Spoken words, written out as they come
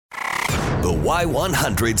The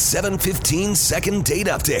Y100 715 second date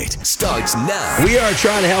update starts now. We are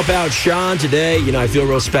trying to help out Sean today. You know, I feel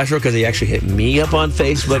real special because he actually hit me up on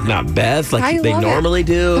Facebook, not Beth, like they normally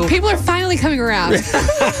do. People are finally coming around.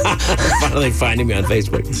 Finally finding me on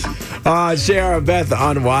Facebook. JR and Beth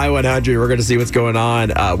on Y100. We're going to see what's going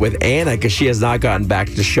on with Anna because she has not gotten back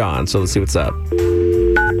to Sean. So let's see what's up.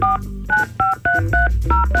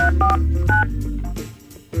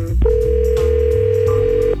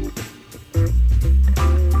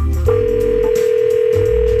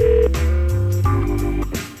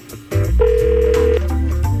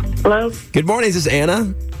 Hello? Good morning. Is this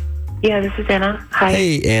Anna? Yeah, this is Anna. Hi.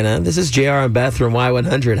 Hey, Anna. This is JR and Beth from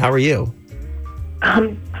Y100. How are you?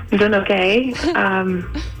 I'm doing okay. Random.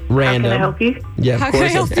 How can I help you? Yeah, of How course. can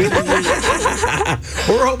I help you?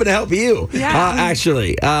 We're hoping to help you. Yeah.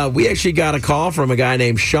 We actually got a call from a guy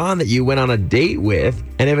named Sean that you went on a date with.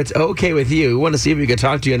 And if it's okay with you, we want to see if we could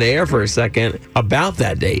talk to you in the air for a second about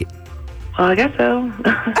that date. Well, I guess so.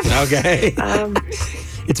 Okay.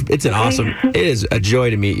 It's an awesome, it is a joy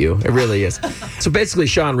to meet you. It really is. So basically,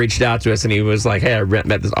 Sean reached out to us and he was like, hey, I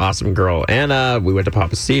met this awesome girl, Anna. We went to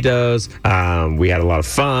Papacitos. We had a lot of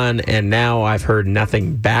fun. And now I've heard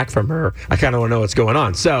nothing back from her. I kind of want to know what's going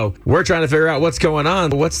on. So we're trying to figure out what's going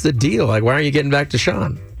on. What's the deal? Like, why aren't you getting back to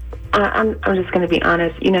Sean? I'm just going to be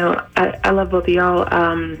honest. You know, I love both of y'all,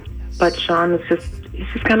 but Sean is he's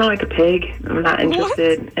just kind of like a pig. I'm not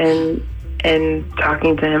interested in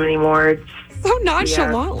talking to him anymore. So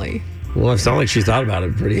nonchalantly. Well, it sounds like she thought about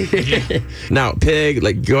it pretty. Now, pig,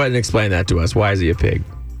 like, go ahead and explain that to us. Why is he a pig?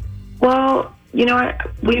 Well, you know,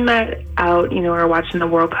 we met out, we were watching the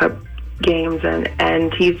World Cup games,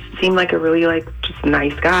 and he seemed like a really, just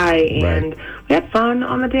nice guy, and we had fun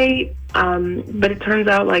on the date, but it turns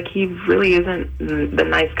out, he really isn't the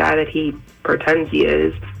nice guy that he pretends he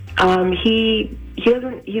is.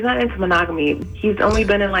 He's not into monogamy. He's only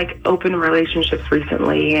been in open relationships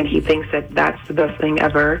recently, and he thinks that that's the best thing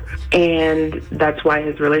ever, and that's why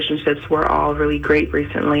his relationships were all really great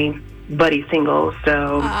recently. But he's single,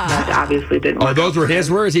 so that obviously didn't work. Oh, those were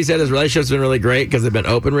his words? He said his relationship's been really great because they've been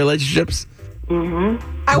open relationships? Mm-hmm.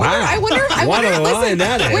 I wonder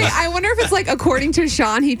if it's according to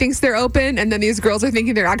Sean, he thinks they're open, and then these girls are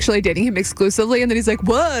thinking they're actually dating him exclusively, and then he's like,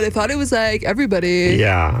 what? I thought it was everybody.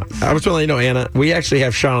 Yeah. I was telling you, Anna, we actually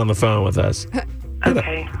have Sean on the phone with us.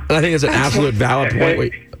 Okay. And I think it's an absolute valid point.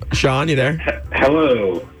 Wait, Sean, you there?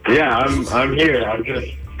 Hello. Yeah, I'm here. I'm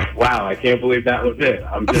just, wow, I can't believe that was it.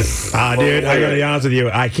 I'm just... dude, I gotta be honest with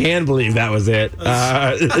you. I can believe that was it.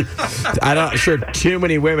 I'm not sure too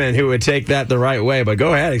many women who would take that the right way, but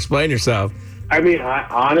go ahead, explain yourself. I mean,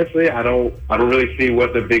 honestly, I don't really see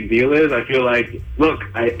what the big deal is. I feel like, look,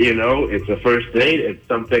 it's a first date. It's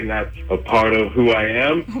something that's a part of who I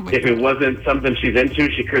am. If it wasn't something she's into,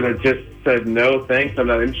 she could have just said, no, thanks, I'm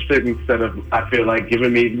not interested, instead of, I feel like,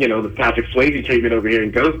 giving me, the Patrick Swayze treatment over here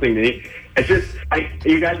and ghosting me. It's just,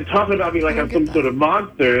 you guys are talking about me like I'm some sort of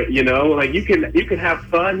monster, you can have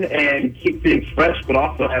fun and keep things fresh, but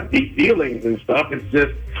also have deep feelings and stuff. It's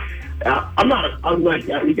just, I'm like,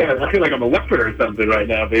 you guys, I feel like I'm a leopard or something right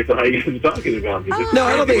now based on how you guys are talking about me. No,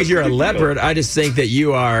 I don't think you're a leopard. I just think that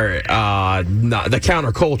you are not the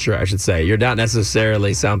counterculture, I should say. You're not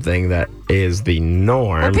necessarily something that is the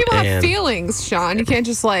norm. Well, people have feelings, Sean. You can't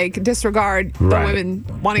just disregard the women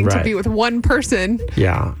wanting to be with one person.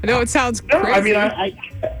 Yeah. I know it sounds crazy. No, I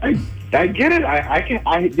mean, I get it.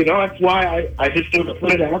 That's why I just sort of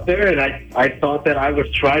put it out there, and I thought that I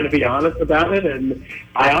was trying to be honest about it, and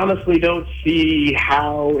I honestly don't see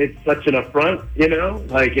how it's such an affront,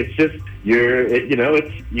 it's just,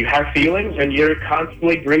 you have feelings, and you're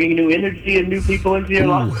constantly bringing new energy and new people into your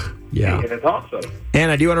life. Yeah. And it's awesome.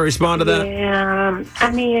 Anna, do you want to respond to that? Yeah,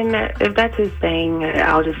 I mean, if that's his thing,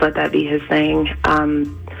 I'll just let that be his thing.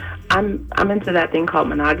 I'm into that thing called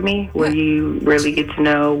monogamy, where you really get to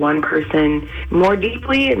know one person more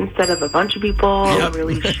deeply instead of a bunch of people,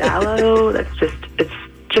 really shallow. It's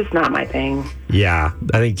just not my thing. Yeah,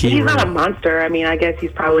 I think he's not a monster. I mean, I guess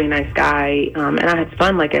he's probably a nice guy, and I had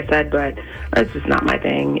fun, like I said, but that's just not my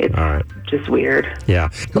thing. It's just weird. Yeah.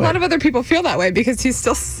 A lot of other people feel that way because he's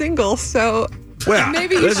still single, so... Well,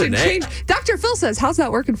 maybe you should change. Dr. Phil says, how's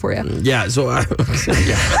that working for you? Yeah, so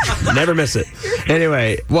never miss it.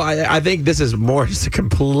 Anyway, well, I think this is more just a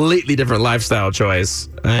completely different lifestyle choice,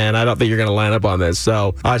 and I don't think you're going to line up on this.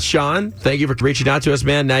 So, Sean, thank you for reaching out to us,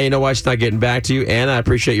 man. Now you know why she's not getting back to you. Anna, I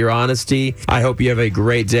appreciate your honesty. I hope you have a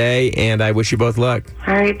great day, and I wish you both luck.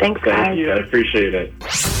 All right, thanks, guys. Thank you. I appreciate it.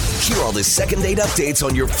 Hear all the second date updates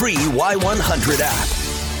on your free Y100 app.